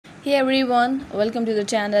Hey everyone, welcome to the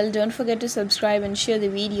channel. Don't forget to subscribe and share the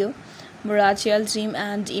video. Murat Yıldırım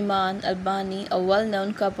and Iman Elbani, a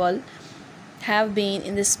well-known couple, have been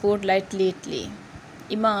in the spotlight lately.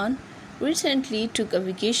 Iman recently took a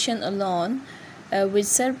vacation alone, which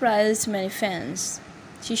surprised many fans.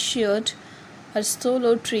 She shared her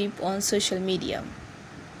solo trip on social media,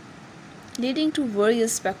 leading to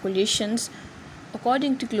various speculations.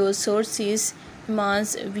 According to close sources,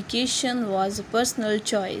 Iman's vacation was a personal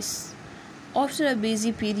choice. After a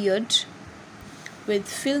busy period with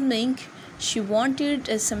filming, she wanted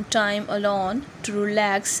some time alone to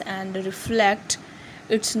relax and reflect.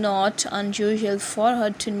 It's not unusual for her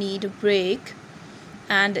to need a break,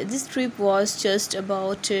 and this trip was just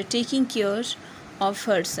about taking care of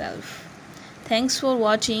herself. Thanks for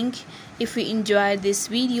watching. If you enjoyed this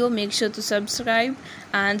video, make sure to subscribe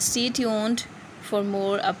and stay tuned for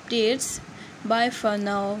more updates. Bye for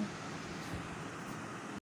now.